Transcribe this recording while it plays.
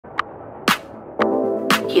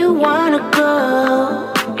You wanna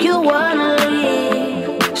go, you wanna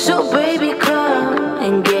leave, so baby come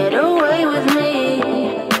and get away with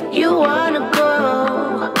me. You wanna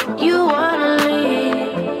go, you wanna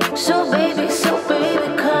leave, so baby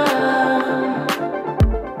come.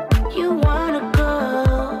 You wanna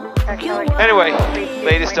go, you wanna Anyway, leave.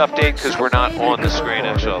 latest update, because we're not on the screen.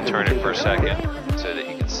 Actually, I'll turn it for a second so that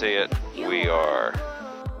you can see it. We are...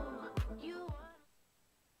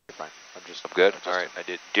 I'm good. All right. I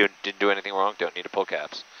didn't do anything wrong. Don't need to pull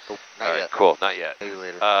caps. Nope, All not right. yet. Cool. Not yet. Maybe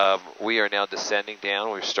later. We are now descending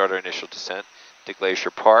down. We've started our initial descent to Glacier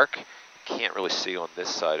Park. Can't really see on this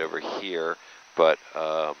side over here, but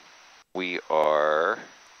we are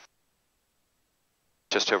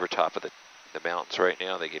just over top of the mountains right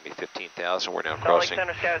now. They gave me 15,000. We're now crossing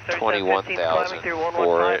 21,000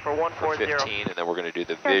 for it for 15, and then we're going to do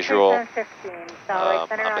the visual.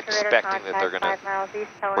 I'm expecting that we're going to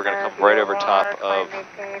come right over top of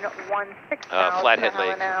Flathead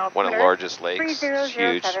Lake, one of the largest lakes. It's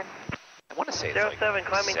huge. I want to say it's like 70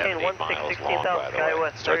 miles long, by the way.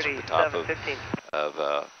 It starts at the top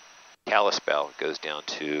of Kalispell. It goes down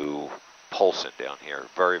to Polson down here.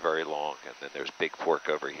 Very, very long. And then there's Big Fork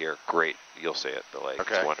over here. Great. You'll see it, the lake.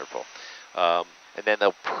 Okay. It's wonderful. And then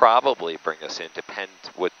they'll probably bring us in, depends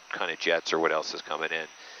what kind of jets or what else is coming in.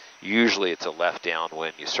 Usually it's a left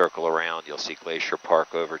downwind. You circle around, you'll see Glacier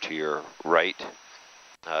Park over to your right.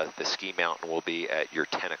 The ski mountain will be at your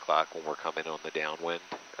 10 o'clock when we're coming on the downwind,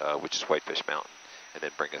 which is Whitefish Mountain, and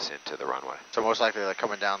then bring us into the runway. So most likely they're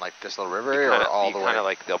coming down like this little river area, or all the way? Kind of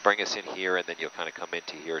like they'll bring us in here, and then you'll kind of come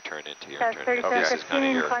into here, turn into here, and turn into here. This is kind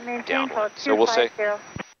of your downwind. So we'll say,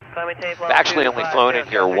 I've actually only flown in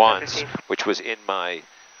here once, which was in my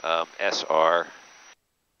SR,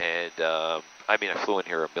 and I mean, I flew in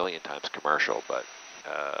here a million times commercial, but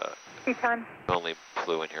only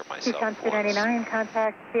flew in here myself once. 299,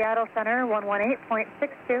 contact Seattle Center,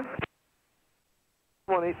 118.62.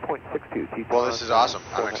 118.62. Well, this is awesome.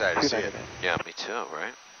 I'm excited to see it. Yeah, me too,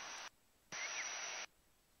 right?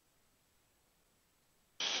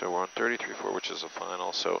 So we're on 33.4, which is the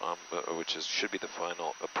final, so should be the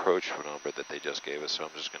final approach number that they just gave us. So I'm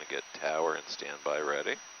just going to get tower and standby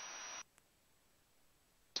ready.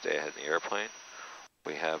 Stay ahead in the airplane.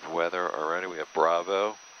 We have weather already. We have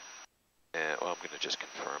Bravo, and well, I'm going to just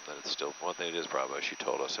confirm that it's still one thing. It is Bravo. She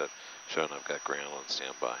told us that. Showing I've got ground on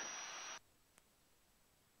standby.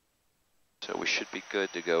 So we should be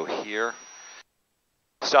good to go here.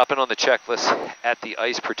 Stopping on the checklist at the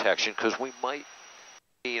ice protection, because we might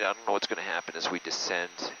need, I don't know what's going to happen as we descend.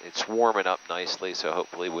 It's warming up nicely, so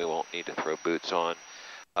hopefully we won't need to throw boots on.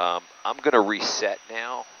 I'm going to reset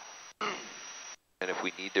now, and if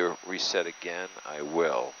we need to reset again, I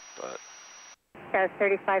will. But Sky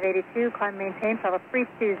 3582, climb maintain, follow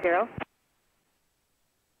 320.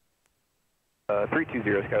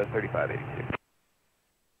 320, Sky 3582.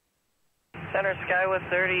 Center Skyway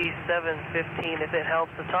 3715, if it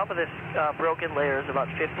helps, the top of this broken layer is about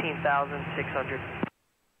 15,600.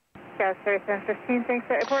 Sky 3715, thanks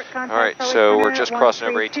for report. Contact. All right, so we're just crossing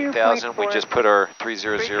over 18,000. We just put our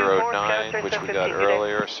 3009, which we got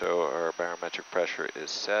earlier, so our barometric pressure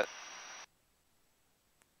is set.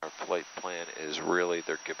 Our flight plan is really,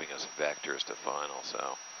 they're giving us vectors to final,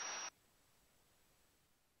 so.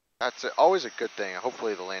 That's always a good thing.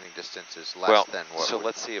 Hopefully the landing distance is less than what. So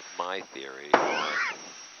let's see if my theory,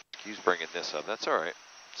 he's bringing this up. That's all right.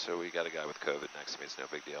 So we got a guy with COVID next to me. It's no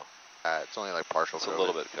big deal. It's only like partial It's COVID. a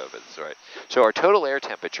little bit of COVID. It's all right. So our total air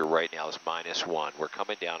temperature right now is -1. We're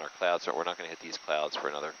coming down. Our clouds, we're not going to hit these clouds for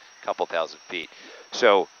another couple thousand feet.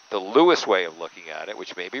 So the Lewis way of looking at it,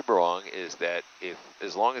 which may be wrong, is that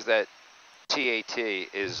as long as that TAT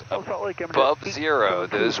is above 0,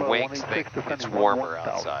 those wings think it's warmer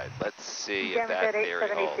outside. Let's see if that theory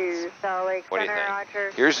holds. What do you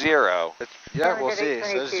think? Here's 0. Yeah, we'll see. So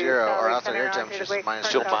there's 0. Our outside air temperature is -13.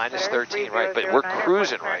 Still -13, right? But we're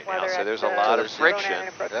cruising right now, so there's a lot of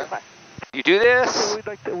friction. Yeah. You do this?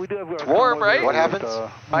 It's warm, right? What happens?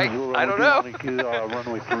 I don't know.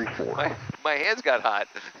 My hands got hot.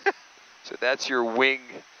 So that's your wing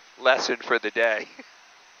lesson for the day.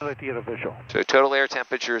 So total air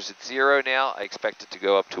temperature is at 0 now. I expect it to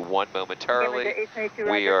go up to 1 momentarily.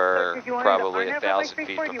 We are probably 1,000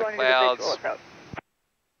 feet from the clouds.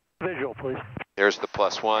 Visual, please. There's the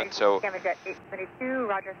 +1. So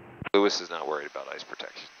Roger. Lewis is not worried about ice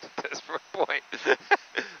protection at this point.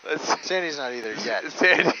 Sandy's not either yet.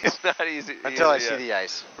 Sandy's not easy. Until I see the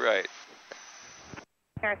ice. Right.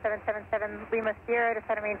 Air 777 Lima Sierra to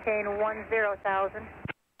center maintain 10,000.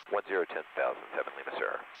 10,000, 7 Lima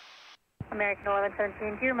Sierra. American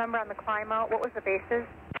 1117, do you remember on the climb out, what was the basis?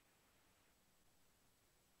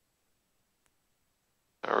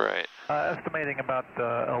 estimating about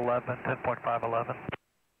 11, 10.5, 11.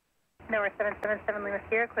 Number 777 Lima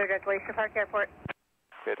Sierra, cleared at Glacier Park Airport.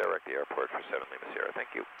 Okay, direct the airport for 7 Lima Sierra, thank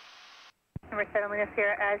you. Number 7 Lima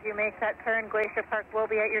Sierra, as you make that turn, Glacier Park will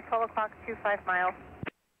be at your 12 o'clock, 25 miles.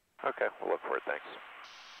 Okay, we'll look for it, thanks.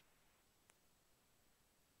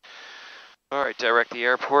 All right, direct the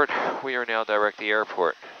airport. We are now direct the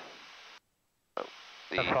airport.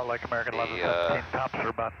 That's all like American 1117 tops are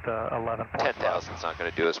about 11.5. 10,000 is not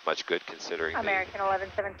going to do us much good considering American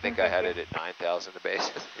 1117. I think I had it at 9,000 the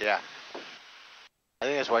basis. Yeah. I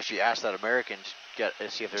think that's why she asked that American to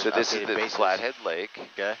see if there's So this is the bases. Flathead Lake.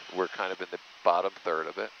 Okay. We're kind of in the bottom third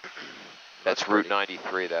of it. That's Route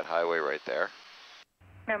 93, that highway right there.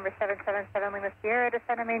 Number 777 Lima Sierra,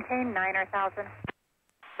 descend and maintain 9 or 1,000.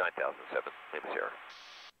 9,007 Lima Sierra.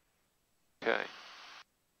 Okay.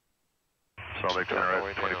 Salt Lake General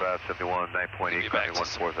 2571, 9.8,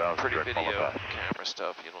 4,000. Pretty video camera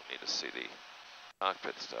stuff. You don't need to see the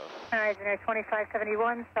cockpit stuff. Engineer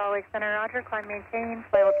 2571, Salt Lake Center, roger, climb maintain,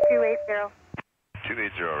 flight level 280.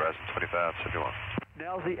 280, Horizon 2571.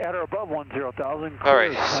 Now's at or above 10,000. All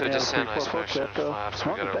right, so descend, isolation, flaps.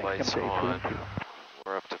 We got our lights on.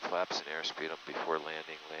 We're up to flaps and airspeed up before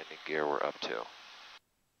landing. Landing gear we're up to.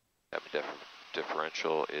 That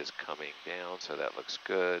differential is coming down, so that looks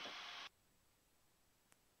good.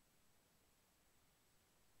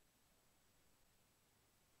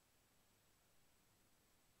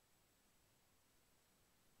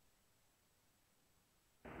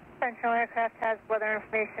 Central aircraft has weather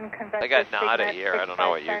information. I got NADA here. I don't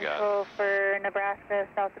know what you got. For Nebraska,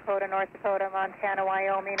 South Dakota, North Dakota, Montana,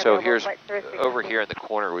 Wyoming. So here's over here in the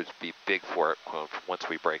corner would be big for it once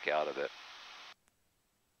we break out of it.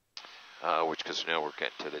 Which, because now we're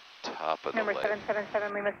getting to the top of the lake. Number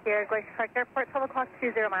 777 Lima Sierra, Glacier Park Airport, 12 o'clock,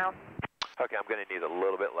 20 miles. Okay, I'm going to need a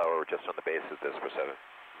little bit lower just on the base of this for 7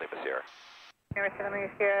 Lima Sierra. Number 7 Lima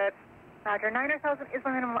Sierra, roger, 9,000 is the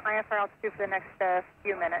minimum IFR altitude for the next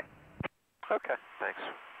few minutes. Okay, thanks.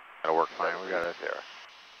 That'll work fine. We got it there.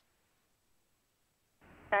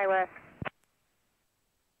 SkyWest.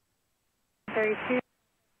 32,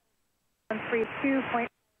 132.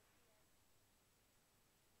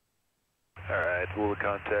 All right, we'll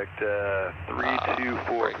contact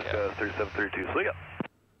 324 3732. So yeah.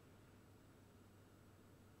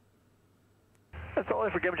 That's all I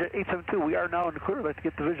for Gamma Jet 872. We are now in the clear. Let's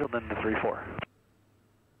get the visual then to 34.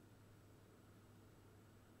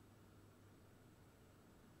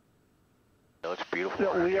 It looks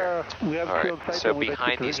beautiful. Yeah, we have all two right, on site. so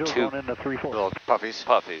behind these two into 34. Little puffies.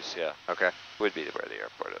 Puffies, yeah. Okay. Would be where the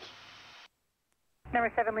airport is.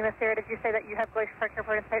 Number 7 Lima Sierra, did you say that you have Glacier Park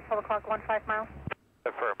Airport in sight, 12 o'clock, 15 miles?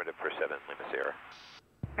 Affirmative for 7 Lima Sierra.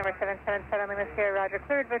 Number 777 Lima Sierra, roger,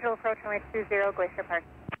 cleared, visual approach runway 20, Glacier Park.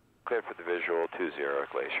 Cleared for the visual 20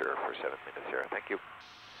 Glacier for 7 Lima Sierra. Thank you.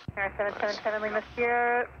 Number 777 Lima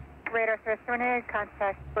Sierra, radar service terminated,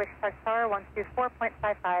 contact Glacier Park Tower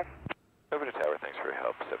 124.55. Over to tower, thanks for your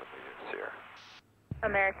help, 7 Lima Sierra.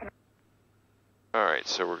 American. All right,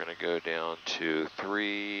 so we're going to go down to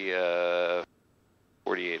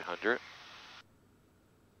 4,800.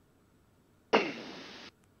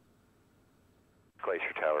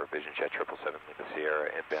 Glacier Tower, Vision Jet 777 Lima Sierra,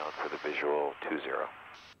 inbound for the visual 20.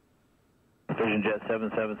 Vision Jet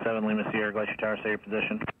 777 Lima Sierra, Glacier Tower, stay your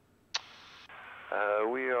position.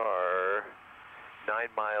 We are 9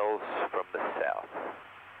 miles from the south.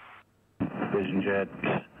 Vision Jet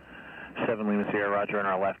 7 Lima Sierra, roger, on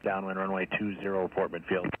our left downwind, runway 20, report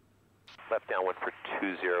midfield. Left downwind for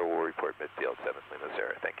 20, we'll report midfield 7 Lima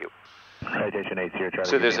Sierra, thank you. Citation 8 Sierra, try to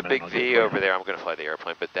so there's a big V over there. I'm going to fly the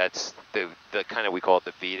airplane, but that's the kind of, we call it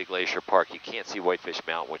the V to Glacier Park. You can't see Whitefish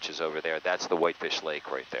Mountain, which is over there. That's the Whitefish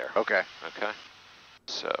Lake right there. Okay. Okay.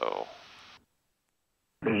 So.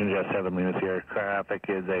 Vision Jet 7 Lima Sierra, traffic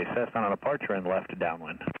is a Cessna on departure and left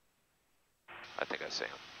downwind. I think I see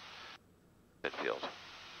him. Midfield.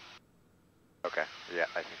 Okay. Yeah,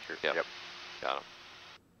 I think you're. Yep. Got him.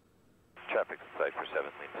 Traffic in sight for 7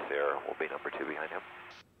 Lima Sierra. We'll be number 2 behind him.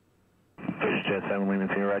 Vision Jet 7 Lima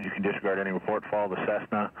Sierra, roger, you can disregard any report. Follow the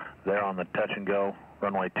Cessna. They're on the touch and go.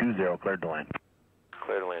 Runway 20, cleared to land.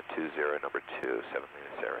 Cleared to land 20, number 2, 7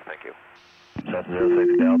 Lima Sierra. Thank you. Cessna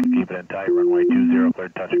 06 Delta, keep it in tight. Runway 20,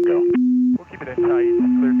 cleared touch and go. We'll keep it in tight.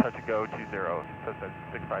 Clear touch and go 20. Cessna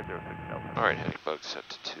 6506 Delta. All right, heading bug set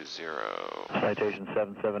to 20. Citation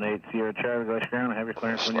 778 Sierra Charlie, Glacier ground. Have your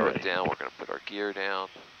clearance when you're ready. Slow it down. We're going to put our gear down.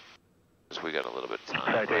 Because we got a little bit of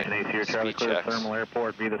time. Citation 8 Sierra Charlie, clear Thermal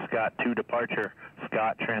Airport via the Scott 2 departure.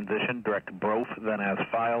 Scott transition, direct to Broth, then as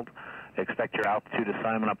filed. Expect your altitude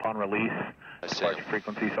assignment upon release. Departure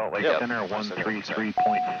frequency Salt Lake Center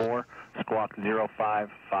 133.4, squawk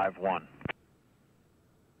 0551.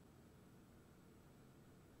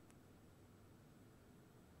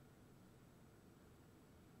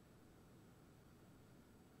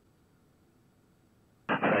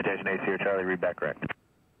 Station AC or Charlie, read back correct.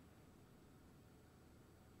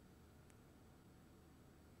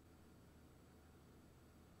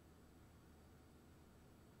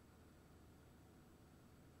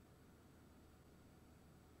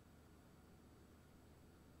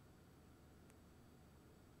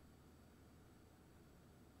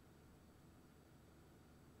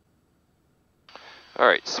 All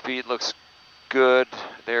right, speed looks good.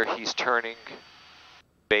 There he's turning.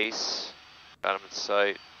 Base, got him in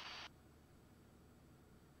sight.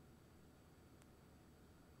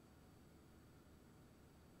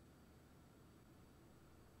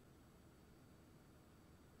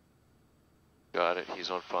 Got it, he's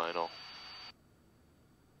on final.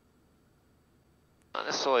 Not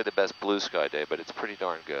necessarily the best blue sky day, but it's pretty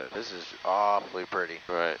darn good. This is awfully pretty.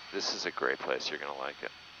 Right, this is a great place, you're gonna like it.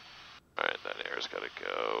 All right, that air's gotta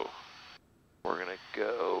go. We're gonna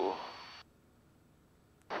go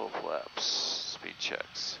full flaps, speed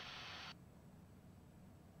checks.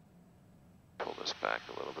 Pull this back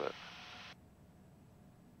a little bit.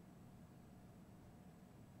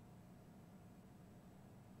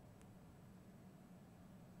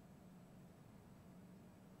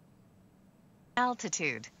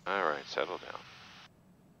 Altitude. All right, settle down.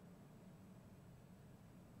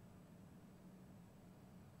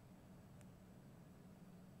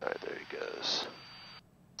 All right, there he goes.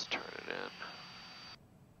 Let's turn it in.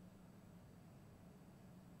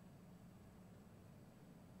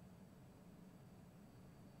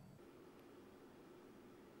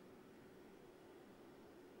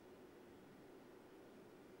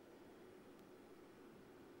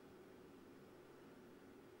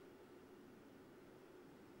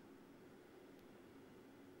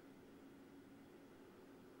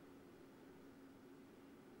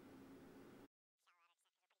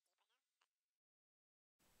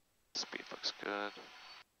 Speed looks good.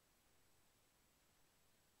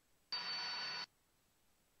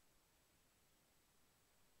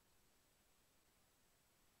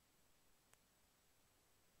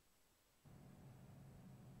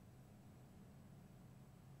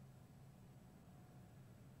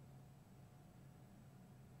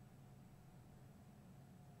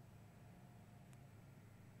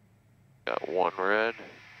 Got one red.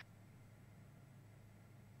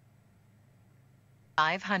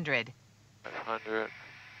 500. 500.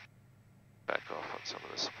 Back off on some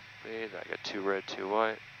of the speed. I got 2 red, 2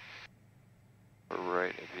 white. We're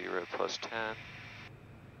right at V red plus 10.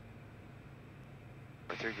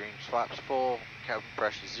 Our 3 green flaps full, cabin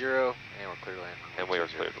pressure 0, and we're clear to land. And we are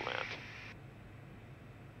clear to land.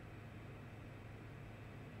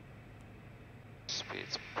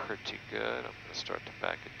 Speed's pretty good. I'm going to start to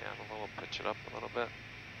back it down a little, pitch it up a little bit.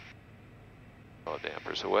 All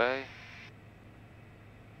dampers away.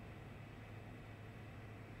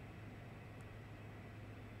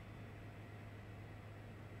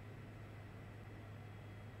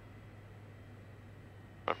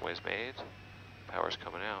 Runway's made. Power's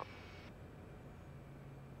coming out.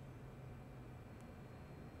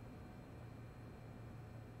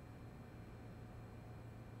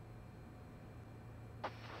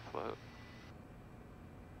 Float.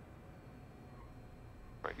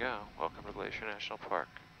 There we go. Welcome to Glacier National Park.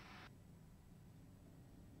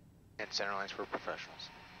 And center lines for professionals.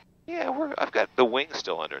 Yeah, I've got the wing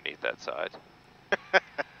still underneath that side.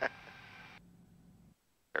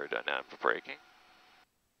 Aerodynamic braking.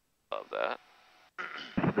 Love that.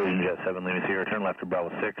 Vision Jet 7, Lima Sierra, turn left to Bravo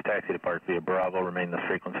 6, taxi to Park via Bravo, remain this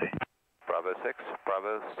frequency. Bravo 6,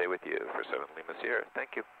 Bravo, stay with you for 7 Lima Sierra.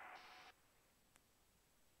 Thank you.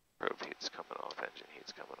 Probe heat's coming off, engine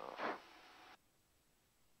heat's coming off.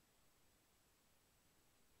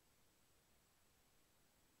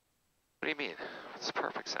 What do you mean? It's a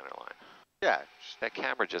perfect center line. Yeah. That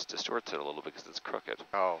camera just distorts it a little because it's crooked.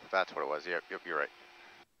 Oh, that's what it was. Yep, you're right.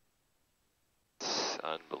 It's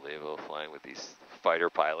unbelievable flying with these fighter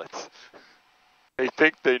pilots. They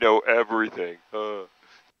think they know everything. Glacier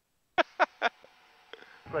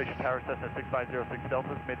Tower, Cessna 6506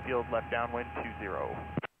 Delta, midfield left downwind 20.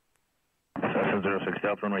 Cessna 06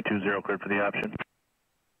 Delta, runway 20, cleared for the option.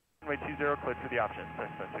 Runway 20, cleared for the option,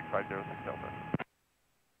 Cessna 6506 Delta.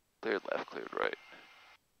 Cleared left, cleared right.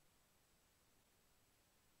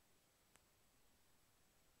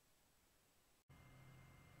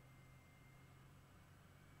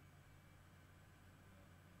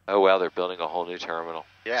 Oh wow, they're building a whole new terminal.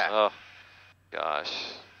 Yeah. Oh,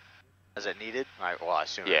 gosh. Is it needed? Well, I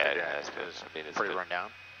assume Yeah, it it is. it's Pretty run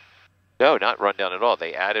down. No, not run down at all.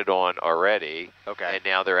 They added on already. Okay. And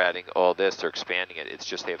now they're adding all this. They're expanding it. It's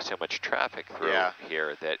just they have so much traffic through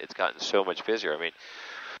here that it's gotten so much busier. I mean,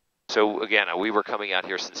 So again, we were coming out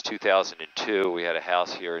here since 2002. We had a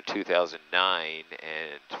house here in 2009,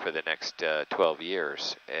 and for the next 12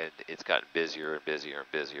 years, and it's gotten busier and busier and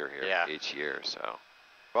busier here each year. So,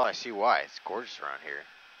 well, I see why. It's gorgeous around here.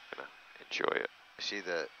 Gonna enjoy it. I see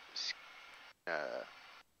the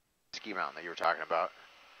ski mountain that you were talking about.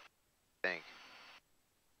 I think.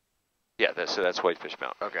 Yeah, so that's Whitefish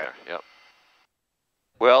Mountain. Okay. Right there. Yep.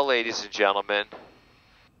 Well, ladies and gentlemen,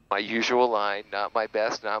 my usual line, not my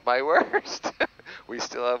best, not my worst. We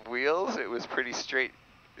still have wheels. It was pretty straight.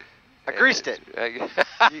 I greased it.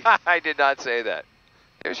 I did not say that.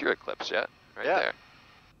 There's your Eclipse jet right there.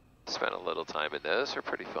 Spent a little time in those. They're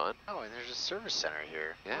pretty fun. Oh, and there's a service center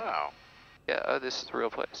here. Yeah. Wow. Yeah, oh, this is the real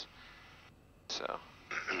place. So,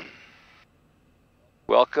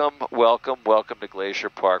 welcome to Glacier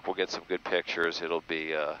Park. We'll get some good pictures. It'll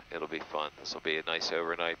be fun. This will be a nice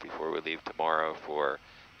overnight before we leave tomorrow for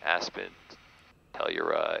Aspen,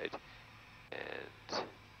 Telluride, and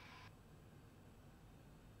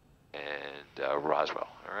Roswell.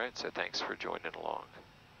 All right, so thanks for joining along.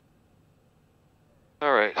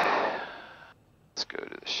 All right, let's go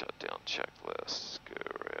to the shutdown checklist. Go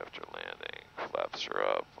right after landing. Flaps are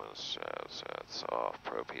up. That's off.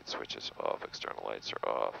 Probe heat switches off. External lights are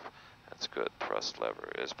off. That's good. Thrust lever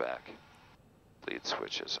is back. Lead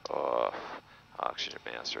switches off. Oxygen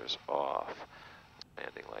master is off.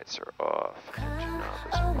 Landing lights are off. Engine knob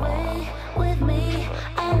is Away off. with me,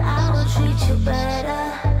 and I will treat you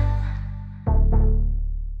better.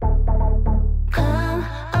 Come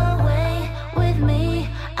away with me,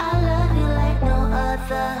 I love you like no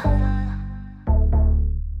other.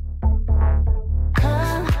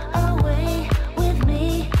 Come away with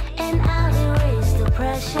me, and I'll erase the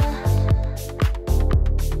pressure.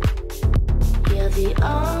 You're the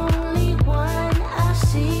only